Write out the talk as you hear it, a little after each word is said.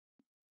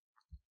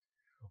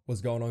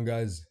What's going on,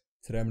 guys?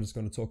 Today I'm just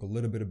going to talk a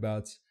little bit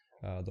about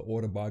the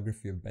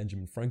autobiography of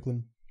Benjamin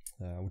Franklin,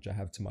 which I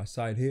have to my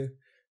side here.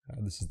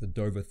 This is the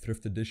Dover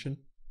Thrift Edition.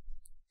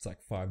 It's like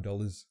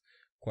 $5,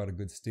 quite a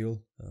good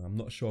steal. I'm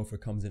not sure if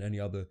it comes in any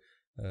other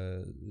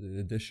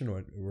edition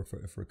or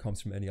if it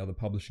comes from any other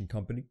publishing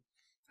company.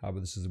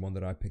 However, this is the one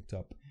that I picked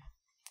up.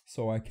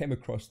 So I came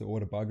across the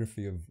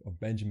autobiography of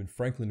Benjamin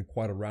Franklin in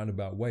quite a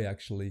roundabout way,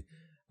 actually.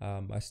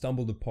 I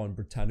stumbled upon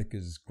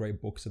Britannica's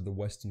Great Books of the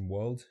Western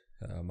World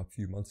a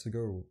few months ago,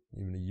 or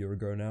even a year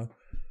ago now,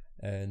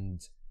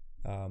 and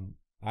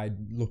I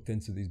looked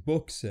into these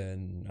books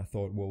and I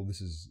thought, well,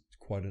 this is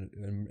quite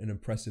an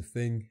impressive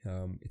thing.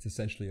 It's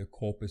essentially a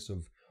corpus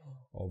of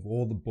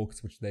all the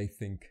books which they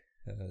think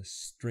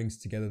strings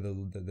together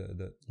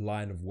the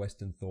line of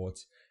Western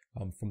thoughts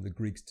from the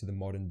Greeks to the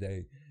modern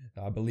day.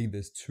 I believe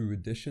there's two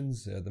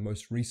editions. The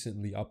most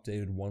recently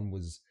updated one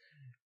was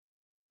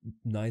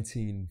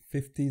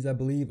 1950s, I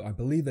believe. I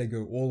believe they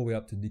go all the way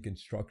up to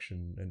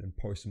deconstruction and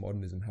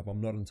postmodernism. I'm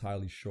not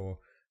entirely sure,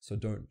 so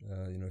don't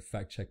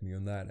fact check me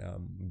on that.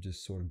 I'm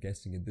just sort of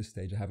guessing at this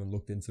stage. I haven't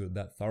looked into it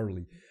that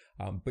thoroughly,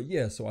 but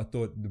yeah. So I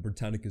thought the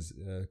Britannica's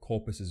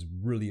corpus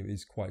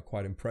is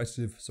quite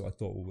impressive. So I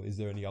thought, well, is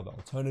there any other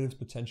alternatives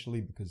potentially?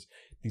 Because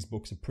these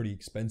books are pretty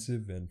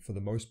expensive, and for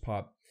the most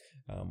part,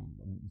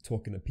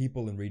 talking to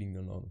people and reading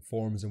on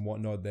forums and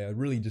whatnot, they're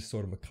really just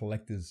sort of a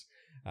collector's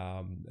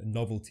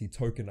novelty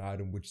token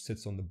item which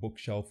sits on the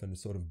bookshelf and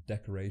is sort of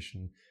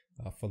decoration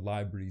for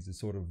libraries. It's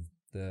sort of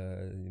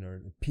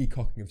the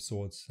peacocking of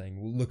sorts,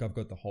 saying, well, look, I've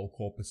got the whole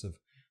corpus of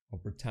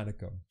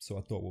Britannica. So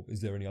I thought, well,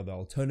 is there any other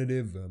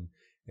alternative?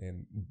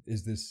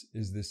 Is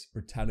this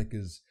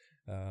Britannica's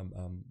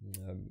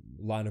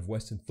line of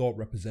Western thought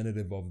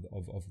representative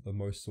of the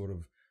most sort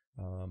of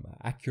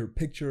accurate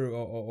picture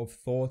of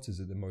thought?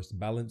 Is it the most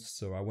balanced?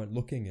 So I went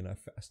looking and I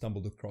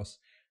stumbled across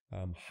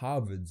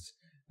Harvard's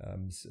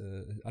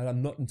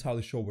I'm not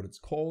entirely sure what it's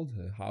called.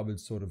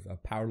 Harvard's sort of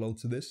parallel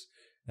to this,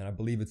 and I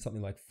believe it's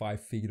something like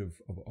 5 feet of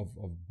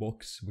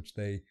books which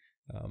they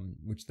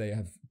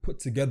have put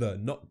together,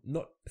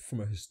 not from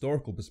a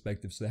historical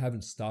perspective. So they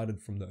haven't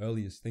started from the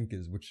earliest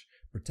thinkers, which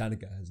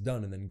Britannica has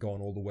done, and then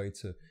gone all the way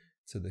to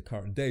the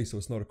current day. So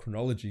it's not a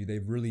chronology.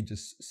 They've really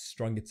just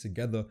strung it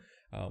together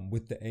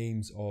with the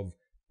aims of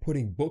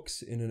putting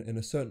books in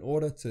a certain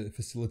order to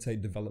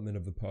facilitate development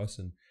of the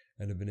person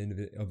and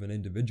of an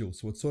individual.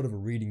 So it's sort of a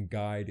reading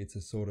guide. It's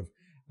a sort of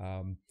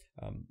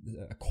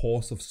a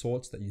course of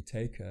sorts that you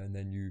take, and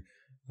then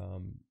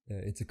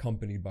it's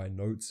accompanied by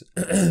notes,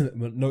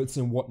 notes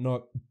and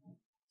whatnot.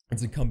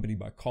 It's accompanied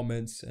by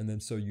comments, and then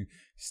so you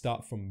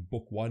start from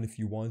book 1 if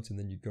you want, and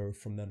then you go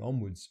from then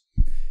onwards.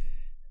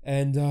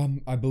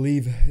 And I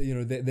believe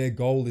their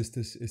goal is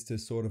to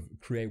sort of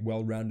create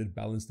well-rounded,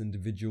 balanced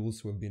individuals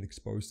who have been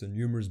exposed to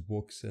numerous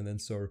books. And then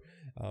so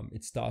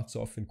it starts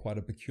off in quite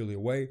a peculiar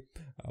way.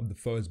 The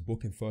first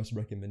book and first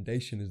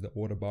recommendation is the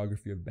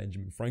Autobiography of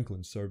Benjamin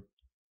Franklin. So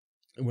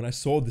when I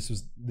saw this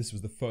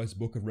was the first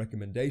book of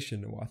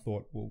recommendation, I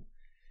thought, well,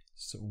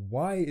 so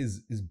why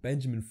is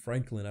Benjamin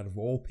Franklin, out of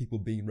all people,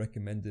 being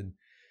recommended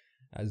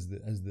as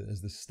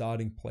the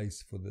starting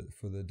place for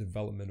the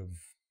development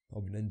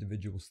of an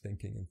individual's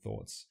thinking and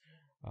thoughts?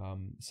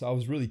 So I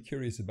was really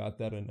curious about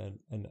that,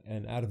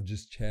 and out of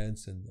just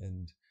chance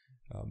and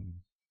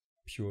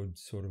pure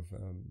sort of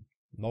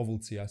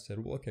novelty, I said,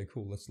 well, okay,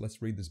 cool,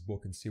 let's read this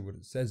book and see what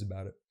it says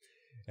about it.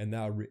 And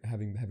now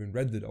having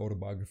read the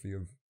autobiography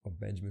of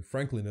Benjamin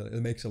Franklin,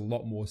 it makes a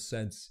lot more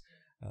sense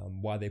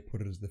why they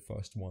put it as the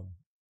first one.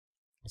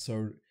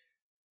 So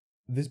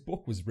this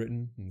book was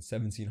written in the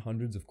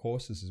 1700s, of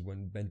course. This is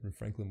when Benjamin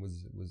Franklin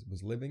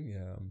was living.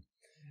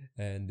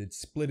 And it's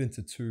split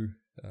into two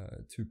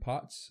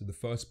parts. So the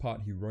first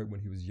part he wrote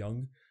when he was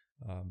young,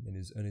 in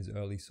his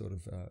early sort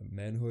of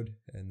manhood,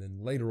 and then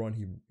later on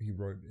he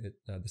wrote it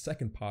the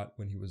second part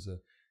when he was a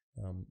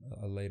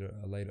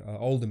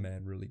older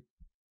man, really.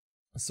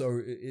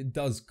 So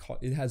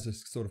it has a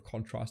sort of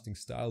contrasting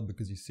style,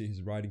 because you see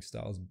his writing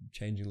styles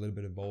changing a little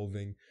bit,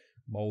 evolving,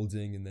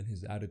 molding, and then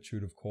his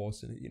attitude, of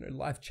course, and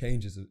life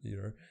changes,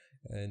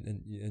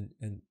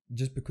 and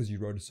just because you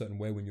wrote a certain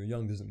way when you're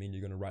young doesn't mean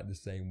you're going to write the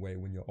same way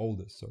when you're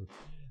older.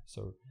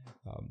 So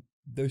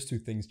those two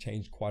things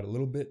changed quite a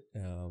little bit.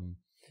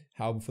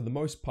 However, for the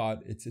most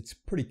part, it's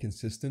pretty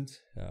consistent.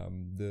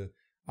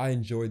 I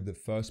enjoyed the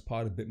first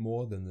part a bit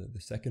more than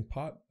the second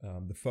part.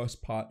 The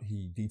first part,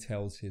 he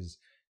details his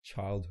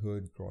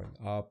childhood, growing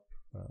up,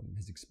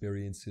 his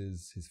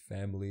experiences, his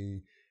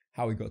family,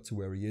 how he got to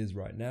where he is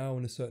right now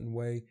in a certain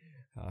way.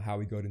 How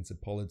he got into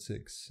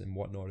politics and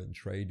whatnot, and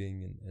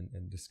trading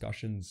and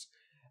discussions.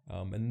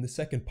 And the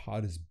second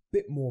part is a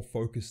bit more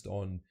focused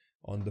on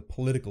the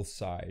political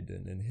side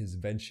and his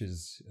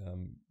ventures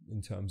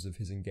in terms of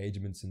his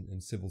engagements in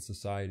civil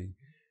society.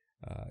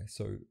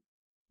 So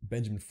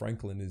Benjamin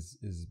Franklin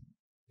is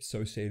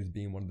associated as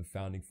being one of the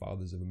founding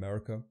fathers of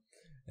America.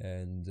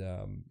 And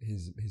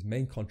his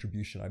main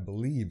contribution, I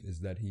believe,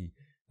 is that he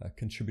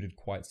contributed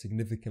quite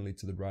significantly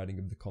to the writing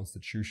of the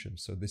Constitution.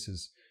 So this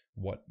is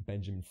what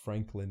Benjamin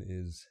Franklin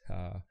is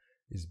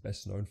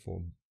best known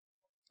for.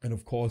 And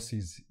of course,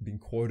 he's been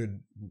quoted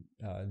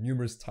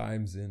numerous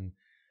times in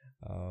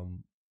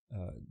um,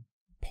 uh,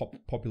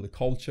 popular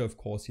culture. Of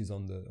course, he's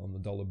on the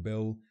dollar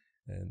bill,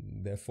 and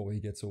therefore he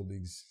gets all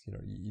these. You know,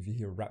 if you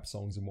hear rap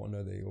songs and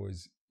whatnot, they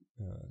always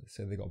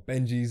say they got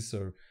Benjis.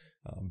 So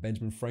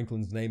Benjamin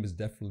Franklin's name has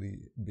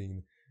definitely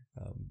been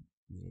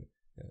you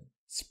know,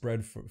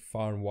 spread for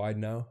far and wide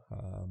now.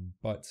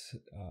 But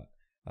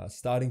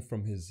starting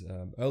from his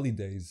early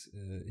days,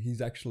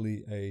 he's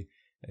actually a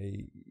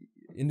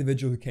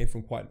individual who came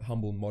from quite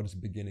humble,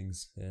 modest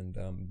beginnings, and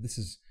this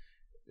is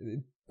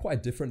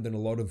quite different than a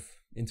lot of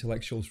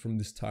intellectuals from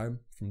this time,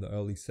 from the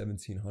early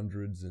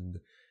 1700s and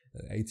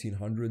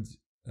 1800s.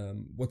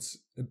 What's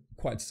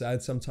quite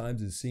sad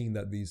sometimes is seeing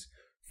that these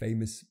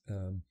famous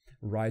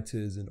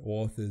writers and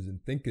authors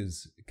and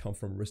thinkers come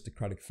from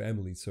aristocratic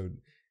families. So,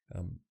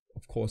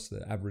 of course,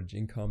 the average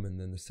income and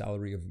then the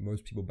salary of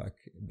most people back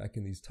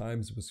in these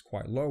times was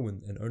quite low,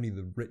 and only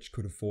the rich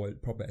could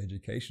afford proper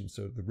education.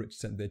 So the rich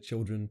sent their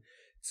children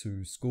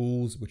to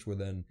schools, which were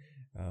then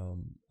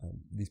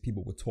these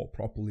people were taught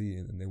properly,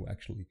 and they were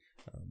actually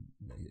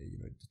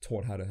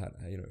taught how to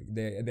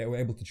they were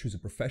able to choose a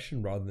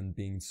profession rather than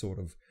being sort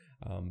of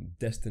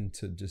destined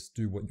to just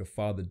do what your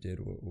father did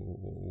or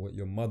what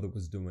your mother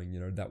was doing.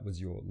 That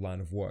was your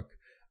line of work.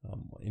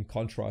 In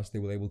contrast, they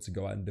were able to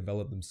go out and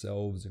develop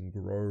themselves and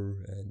grow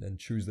and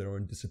choose their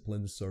own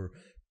disciplines. So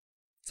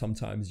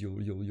sometimes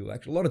you'll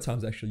actually, a lot of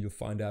times actually, you'll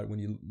find out when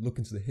you look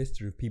into the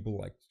history of people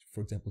like,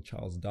 for example,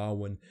 Charles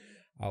Darwin,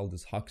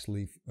 Aldous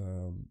Huxley,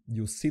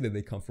 you'll see that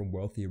they come from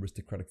wealthy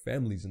aristocratic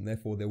families, and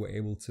therefore they were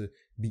able to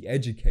be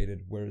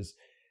educated. Whereas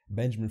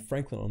Benjamin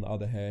Franklin, on the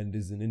other hand,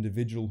 is an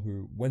individual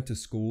who went to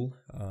school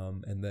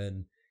and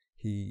then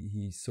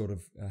he sort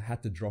of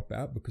had to drop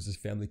out because his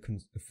family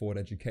couldn't afford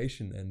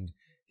education, and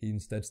he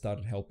instead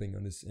started helping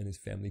in his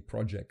family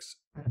projects.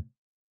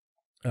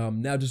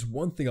 Now, just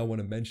one thing I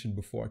want to mention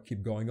before I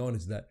keep going on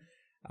is that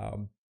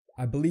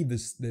I believe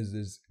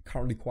there's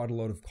currently quite a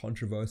lot of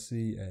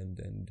controversy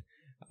and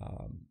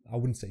I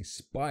wouldn't say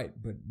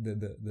spite, but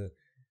the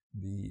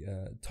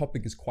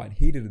topic is quite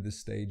heated at this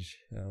stage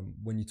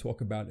when you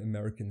talk about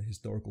American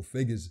historical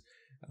figures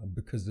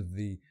because of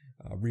the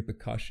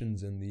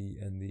repercussions and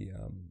the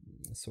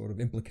sort of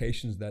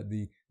implications that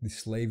the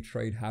slave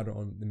trade had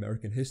on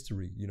American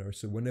history.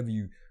 So whenever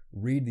you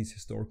read these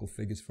historical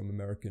figures from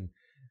American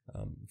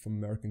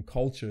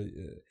culture,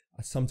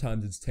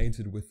 sometimes it's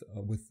tainted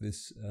with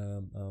this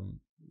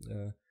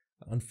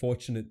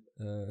unfortunate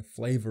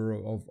flavor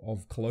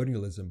of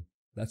colonialism.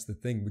 That's the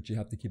thing which you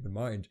have to keep in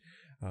mind.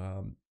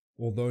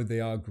 Although they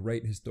are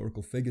great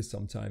historical figures,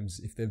 sometimes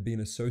if they've been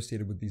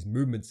associated with these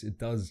movements, it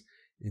does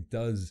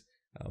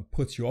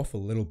puts you off a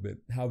little bit.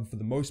 However, for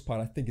the most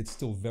part, I think it's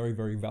still very,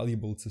 very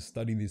valuable to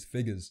study these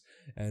figures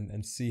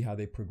and see how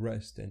they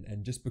progressed.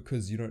 And just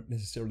because you don't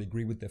necessarily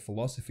agree with their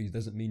philosophies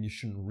doesn't mean you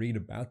shouldn't read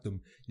about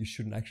them. You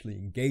shouldn't actually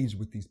engage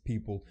with these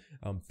people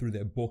through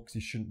their books.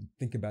 You shouldn't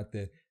think about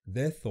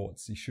their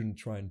thoughts. You shouldn't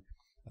try and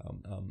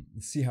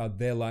see how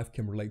their life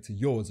can relate to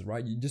yours,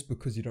 right? Just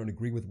because you don't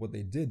agree with what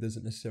they did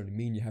doesn't necessarily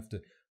mean you have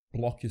to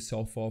block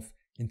yourself off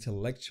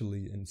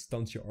intellectually and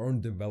stunt your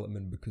own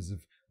development because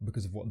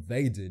of what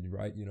they did,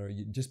 right?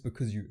 Just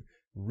because you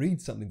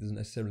read something doesn't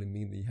necessarily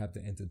mean that you have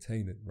to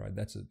entertain it, right?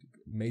 That's a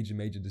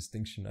major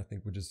distinction, I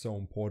think, which is so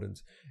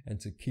important, and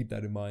to keep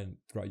that in mind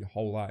throughout your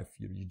whole life.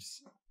 You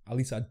just, at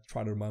least I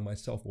try to remind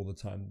myself all the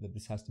time that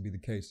this has to be the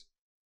case.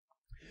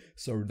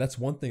 So that's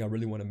one thing I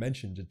really want to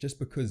mention. Just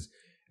because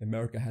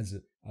America has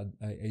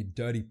a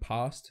dirty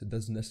past, it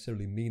doesn't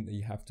necessarily mean that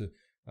you have to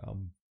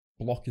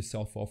block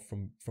yourself off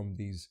from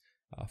these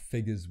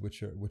figures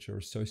which are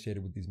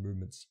associated with these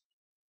movements.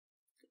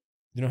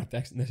 You don't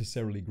have to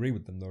necessarily agree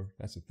with them, though.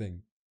 That's the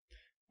thing.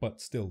 But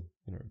still,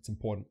 it's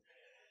important.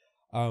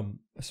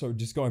 So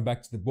just going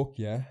back to the book,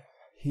 yeah,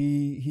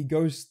 he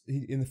goes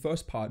in the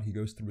first part, he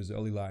goes through his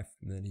early life,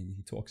 and then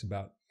he talks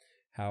about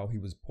how he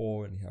was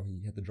poor and how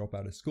he had to drop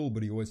out of school,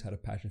 but he always had a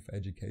passion for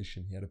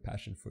education. He had a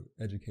passion for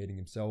educating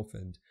himself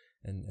and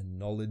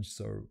knowledge.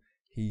 So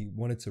he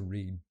wanted to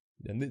read.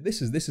 And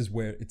this is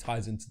where it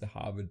ties into the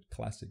Harvard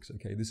classics.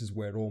 Okay, this is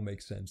where it all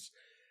makes sense.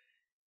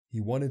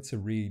 He wanted to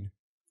read,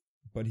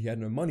 but he had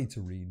no money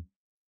to read.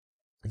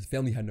 His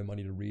family had no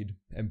money to read,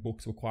 and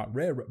books were quite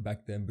rare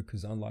back then,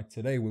 because unlike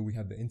today where we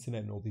have the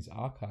internet and all these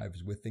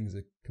archives where things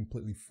are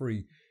completely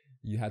free,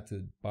 you had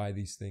to buy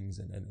these things,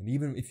 and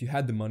even if you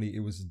had the money,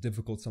 it was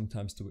difficult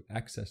sometimes to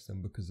access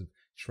them because of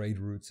trade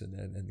routes and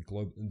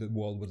the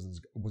world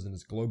wasn't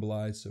as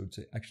globalized. So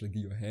to actually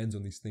get your hands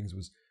on these things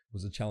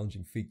was a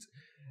challenging feat.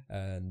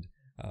 And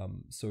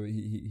so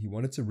he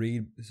wanted to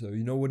read. So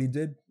you know what he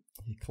did?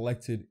 He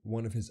collected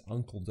one of his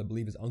uncles. I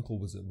believe his uncle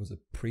was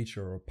a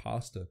preacher or a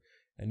pastor,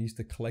 and he used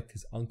to collect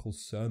his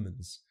uncle's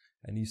sermons,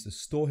 and he used to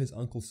store his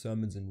uncle's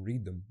sermons and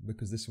read them,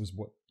 because this was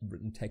what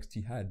written text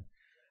he had.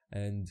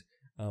 And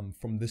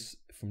from this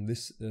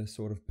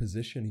sort of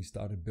position, he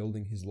started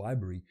building his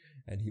library,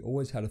 and he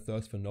always had a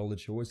thirst for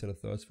knowledge. He always had a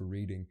thirst for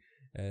reading,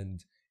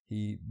 and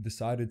he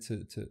decided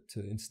to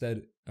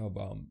instead of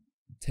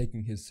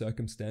taking his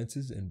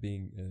circumstances and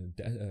being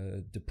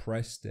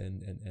depressed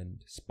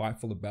and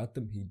spiteful about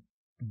them, he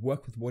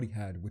worked with what he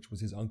had, which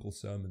was his uncle's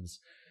sermons.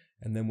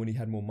 And then when he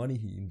had more money,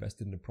 he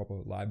invested in a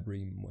proper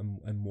library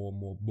and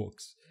more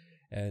books.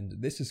 And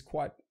this is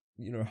quite,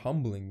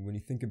 humbling when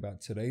you think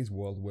about today's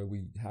world, where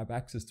we have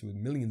access to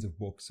millions of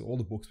books, all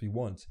the books we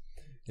want.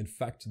 In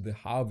fact, the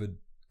Harvard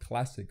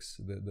classics,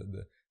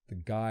 the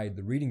guide,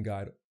 the reading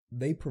guide,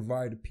 they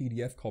provide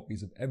PDF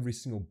copies of every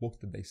single book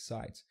that they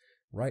cite,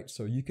 right?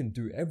 So you can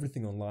do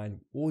everything online.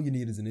 All you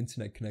need is an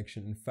internet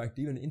connection. In fact,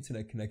 even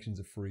internet connections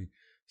are free.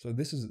 So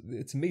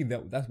to me,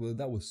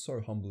 that was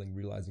so humbling,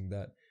 realizing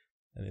that.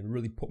 And it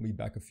really put me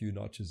back a few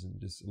notches and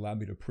just allowed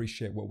me to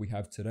appreciate what we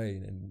have today.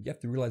 And you have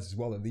to realize as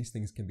well that these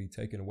things can be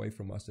taken away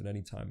from us at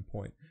any time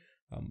point.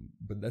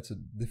 But that's a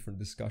different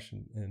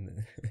discussion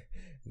and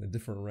a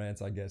different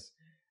rant, I guess.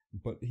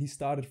 But he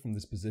started from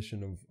this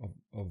position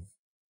of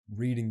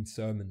reading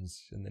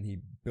sermons, and then he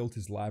built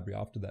his library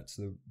after that.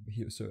 So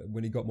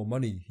when he got more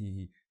money,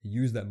 he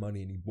used that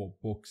money and he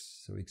bought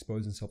books. So he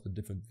exposed himself to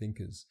different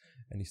thinkers,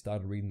 and he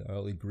started reading the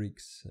early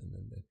Greeks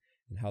and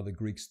how the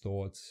Greeks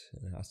thought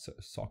and how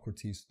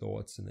Socrates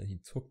thought, and then he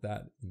took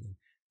that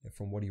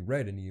from what he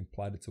read and he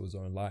applied it to his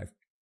own life.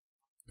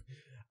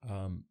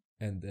 And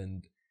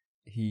then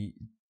he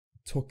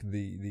took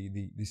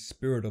the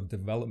spirit of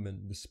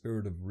development, the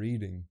spirit of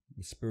reading,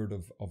 the spirit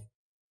of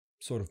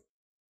sort of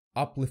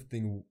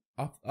uplifting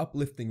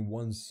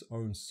one's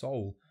own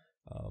soul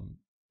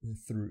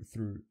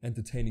through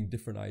entertaining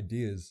different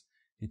ideas.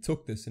 He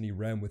took this and he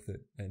ran with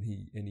it, and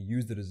he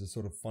used it as a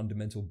sort of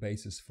fundamental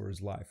basis for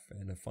his life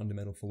and a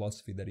fundamental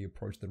philosophy that he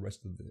approached the rest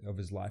of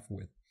his life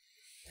with.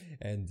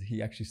 And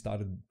he actually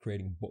started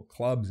creating book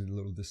clubs and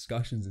little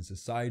discussions in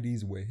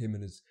societies where him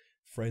and his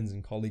friends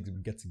and colleagues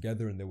would get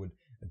together and they would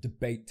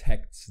debate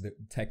texts.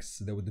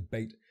 They would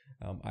debate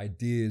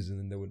ideas, and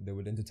then they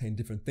would entertain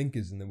different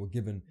thinkers, and they were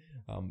given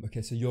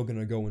okay, so you're going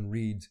to go and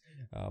read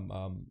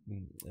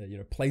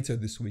Plato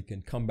this week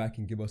and come back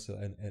and give us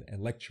a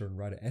lecture and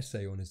write an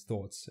essay on his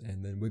thoughts,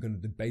 and then we're going to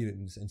debate it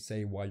and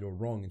say why you're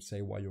wrong and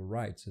say why you're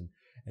right,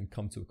 and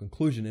come to a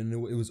conclusion. And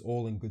it was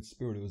all in good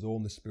spirit. It was all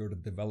in the spirit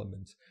of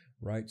development,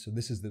 right? So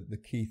this is the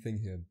key thing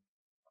here.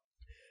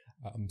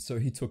 So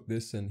he took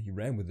this and he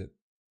ran with it.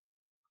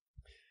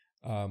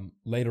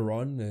 Later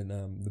on,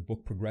 and the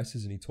book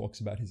progresses, and he talks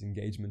about his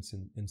engagements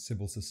in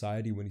civil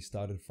society when he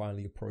started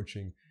finally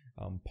approaching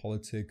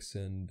politics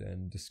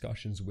and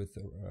discussions with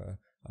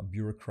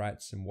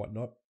bureaucrats and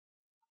whatnot.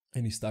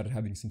 And he started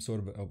having some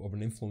sort of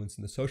an influence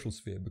in the social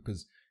sphere,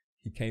 because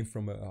he came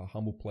from a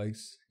humble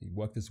place. He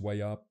worked his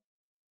way up,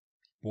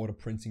 bought a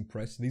printing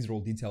press. These are all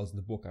details in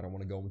the book. I don't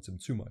want to go into them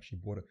too much. He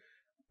bought a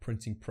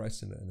printing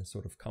press and a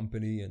sort of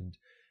company, and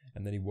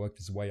then he worked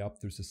his way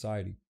up through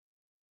society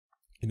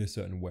in a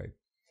certain way.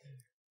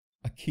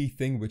 A key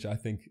thing which I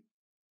think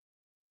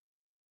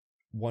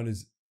one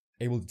is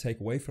able to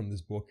take away from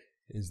this book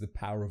is the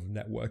power of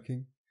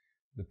networking,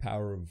 the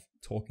power of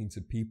talking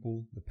to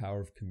people, the power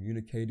of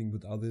communicating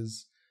with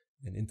others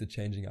and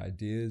interchanging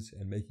ideas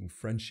and making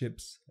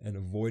friendships and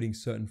avoiding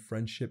certain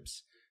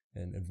friendships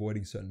and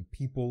avoiding certain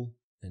people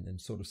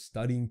and sort of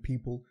studying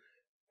people.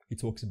 He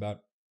talks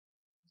about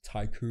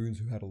tycoons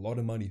who had a lot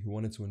of money who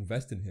wanted to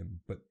invest in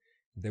him, but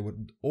they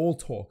would all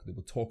talk. They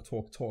would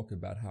talk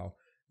about how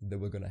they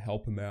were going to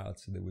help him out.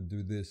 So they would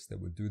do this, they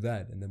would do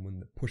that. And then when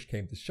the push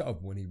came to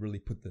shove, when he really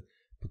put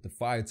the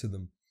fire to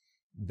them,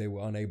 they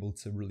were unable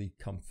to really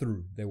come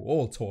through. They were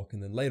all talk.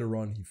 And then later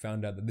on, he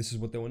found out that this is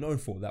what they were known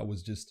for. That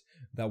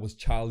was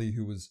Charlie,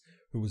 who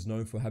was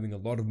known for having a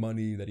lot of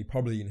money that he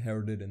probably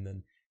inherited. And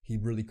then he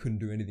really couldn't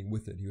do anything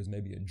with it. He was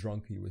maybe a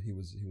drunk. He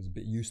was a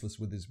bit useless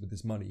with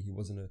his money. He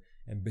wasn't an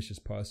ambitious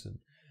person.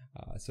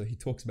 So he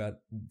talks about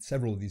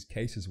several of these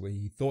cases where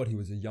he thought he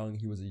was a young,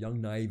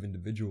 naive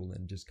individual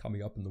and just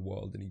coming up in the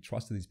world, and he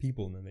trusted these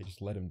people, and then they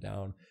just let him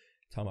down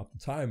time after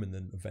time. And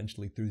then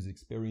eventually, through his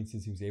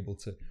experiences, he was able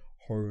to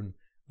hone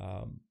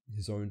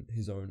his own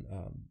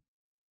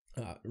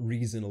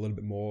reason a little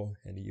bit more,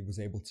 and he was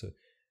able to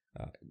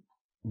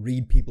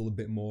read people a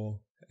bit more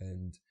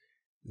and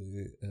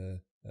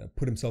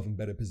put himself in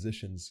better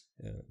positions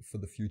for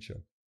the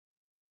future.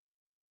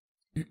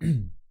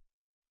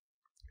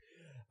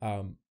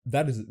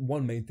 That is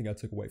one main thing I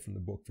took away from the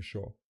book for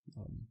sure.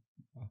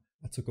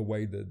 I took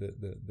away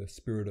the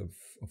spirit of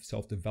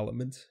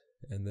self-development,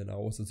 and then I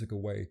also took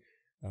away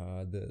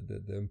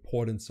the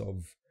importance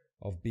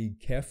of being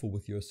careful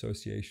with your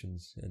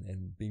associations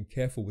and being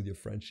careful with your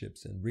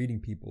friendships and reading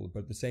people,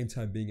 but at the same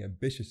time being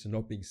ambitious and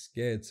not being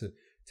scared to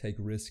take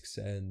risks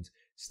and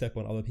step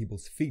on other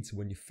people's feet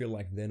when you feel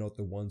like they're not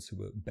the ones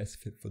who are best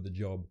fit for the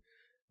job.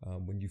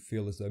 When you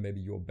feel as though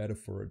maybe you're better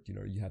for it,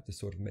 you have to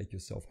sort of make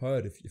yourself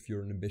heard if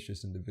you're an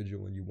ambitious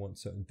individual and you want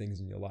certain things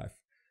in your life.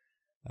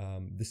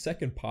 The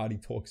second part, he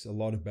talks a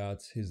lot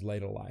about his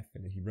later life,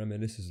 and he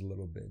reminisces a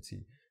little bit.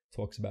 He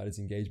talks about his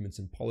engagements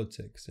in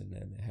politics and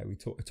how he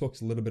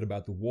talks a little bit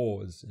about the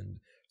wars. And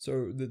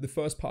so the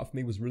first part for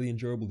me was really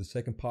enjoyable. The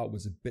second part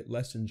was a bit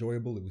less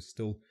enjoyable. It was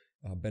still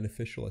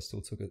beneficial. I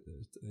still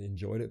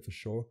enjoyed it for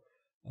sure.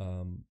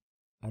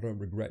 I don't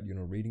regret,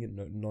 reading it,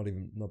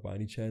 not by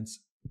any chance.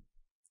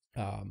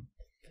 Um,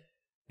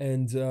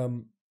 and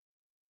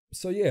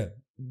So yeah,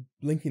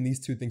 linking these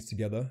two things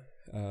together,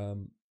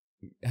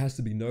 it has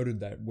to be noted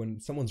that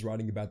when someone's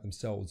writing about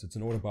themselves, it's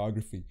an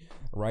autobiography,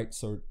 right?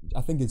 So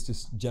I think it's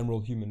just general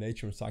human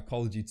nature and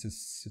psychology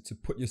to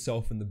put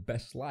yourself in the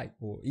best light,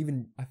 or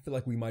even I feel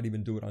like we might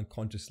even do it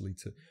unconsciously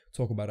to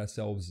talk about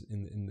ourselves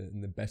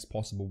in the best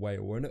possible way,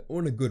 or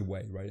in a good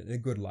way, right? In a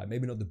good light.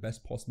 Maybe not the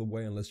best possible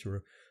way unless you're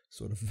a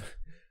sort of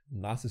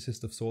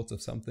narcissist of sorts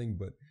of something,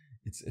 but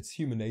it's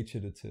human nature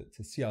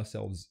to see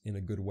ourselves in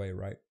a good way,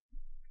 right?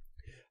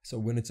 So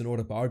when it's an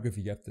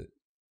autobiography, you have to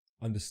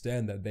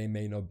understand that they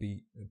may not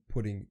be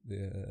putting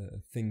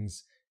the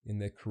things in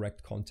their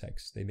correct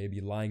context. They may be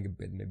lying a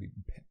bit, maybe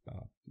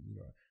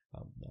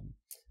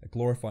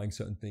glorifying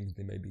certain things.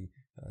 They may be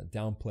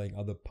downplaying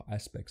other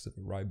aspects of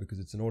it, right? Because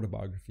it's an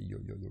autobiography.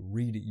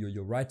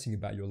 You're writing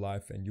about your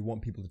life, and you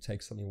want people to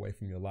take something away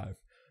from your life.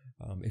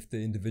 If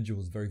the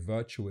individual is very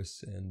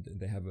virtuous and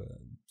they have a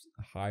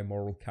high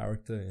moral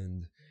character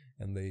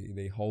and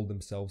they hold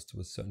themselves to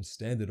a certain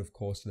standard, of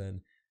course,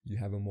 then you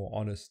have a more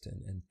honest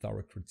and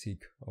thorough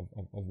critique of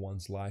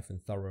one's life,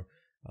 and thorough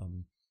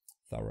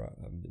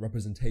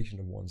representation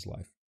of one's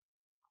life.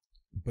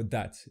 But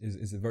that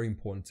is very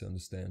important to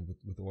understand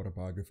with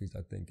autobiographies,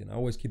 I think, and I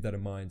always keep that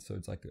in mind. So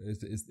it's like,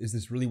 is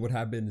this really what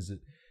happened?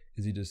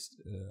 Is he just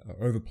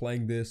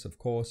overplaying this? Of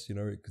course,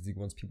 because he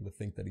wants people to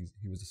think that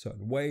he was a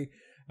certain way,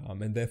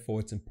 and therefore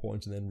it's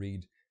important to then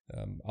read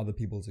other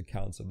people's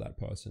accounts of that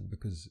person,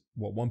 because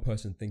what one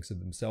person thinks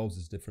of themselves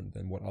is different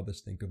than what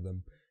others think of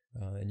them.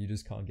 And you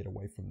just can't get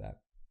away from that.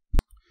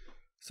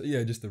 So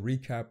yeah, just to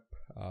recap,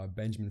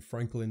 Benjamin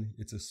Franklin,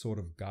 it's a sort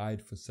of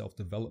guide for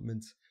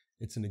self-development.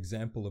 It's an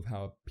example of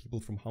how people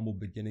from humble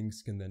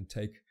beginnings can then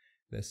take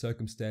their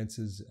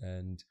circumstances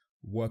and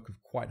work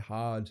quite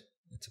hard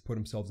to put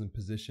themselves in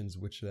positions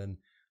which then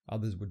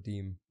others would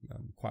deem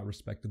quite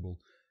respectable.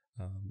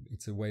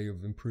 It's a way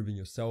of improving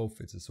yourself.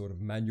 It's a sort of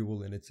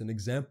manual, and it's an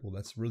example.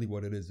 That's really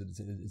what it is.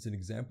 It's an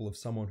example of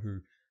someone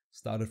who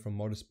started from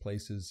modest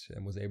places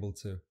and was able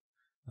to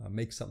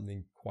make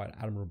something quite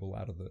admirable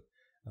out of it,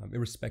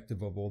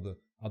 irrespective of all the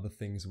other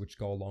things which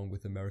go along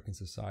with American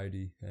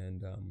society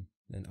and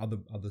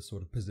other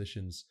sort of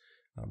positions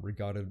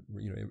regarded,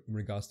 in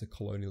regards to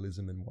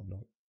colonialism and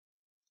whatnot.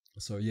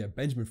 So yeah,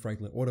 Benjamin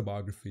Franklin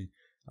autobiography,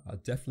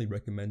 definitely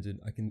recommended.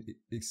 I can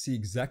see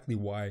exactly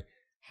why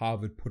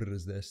Harvard put it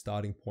as their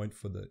starting point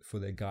for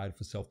their guide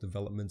for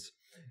self-development.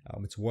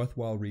 It's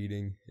worthwhile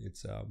reading.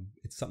 It's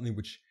something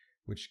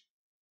which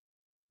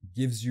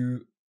gives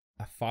you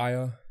a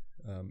fire.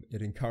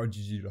 It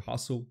encourages you to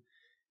hustle.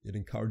 It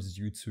encourages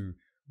you to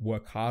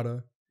work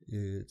harder.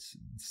 It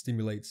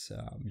stimulates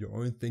your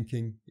own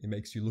thinking. It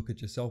makes you look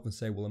at yourself and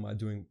say, well, am I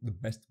doing the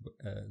best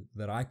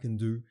that I can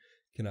do?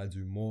 Can I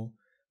do more?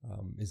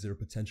 Is there a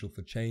potential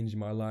for change in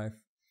my life?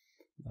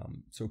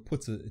 So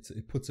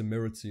it puts a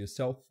mirror to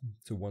yourself,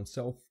 to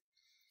oneself.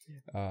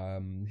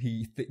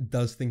 He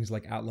does things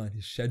like outline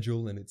his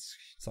schedule, and it's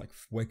like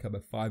wake up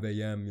at 5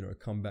 a.m.,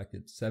 come back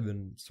at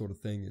 7 sort of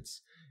thing.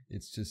 It's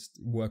just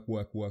work.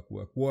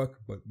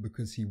 But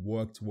because he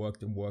worked, he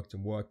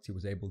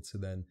was able to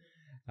then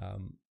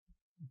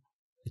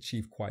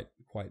achieve quite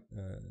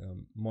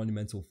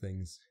monumental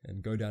things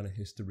and go down in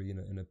history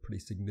in a pretty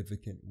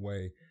significant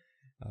way.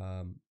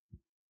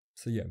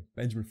 So yeah,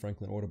 Benjamin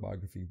Franklin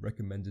autobiography,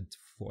 recommended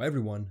for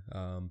everyone.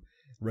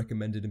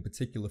 Recommended in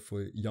particular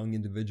for young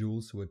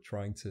individuals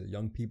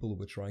young people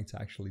who are trying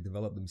to actually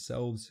develop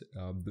themselves.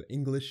 The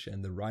English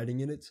and the writing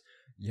in it,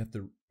 you have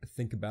to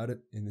think about it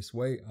in this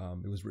way.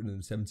 It was written in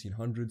the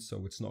 1700s,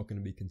 so it's not going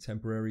to be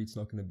contemporary. It's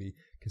not going to be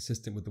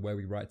consistent with the way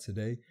we write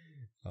today.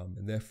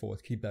 And therefore,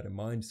 keep that in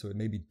mind. So it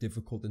may be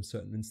difficult in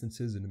certain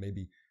instances, and it may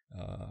be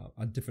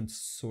a different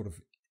sort of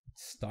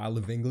style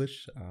of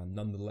English.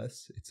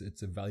 Nonetheless,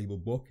 it's a valuable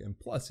book, and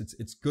plus,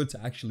 it's good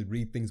to actually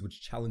read things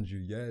which challenge you.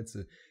 Yeah,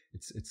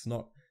 it's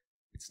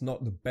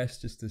not the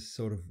best just to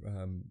sort of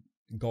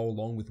go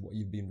along with what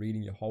you've been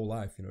reading your whole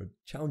life.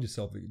 Challenge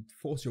yourself,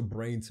 force your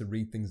brain to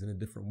read things in a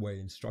different way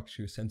and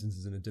structure your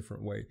sentences in a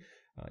different way.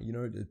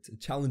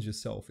 Challenge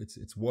yourself.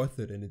 It's worth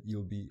it, and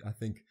you'll be, I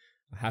think,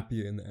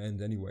 happier in the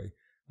end anyway.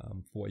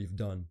 For what you've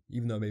done,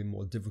 even though it may be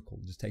more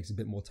difficult. It just takes a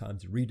bit more time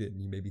to read it,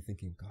 and you may be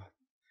thinking, God,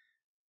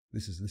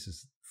 this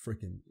is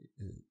freaking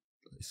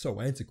so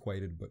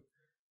antiquated. But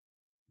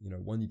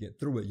when you get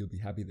through it, you'll be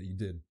happy that you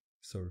did.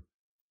 So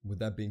with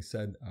that being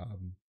said,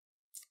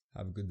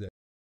 have a good day.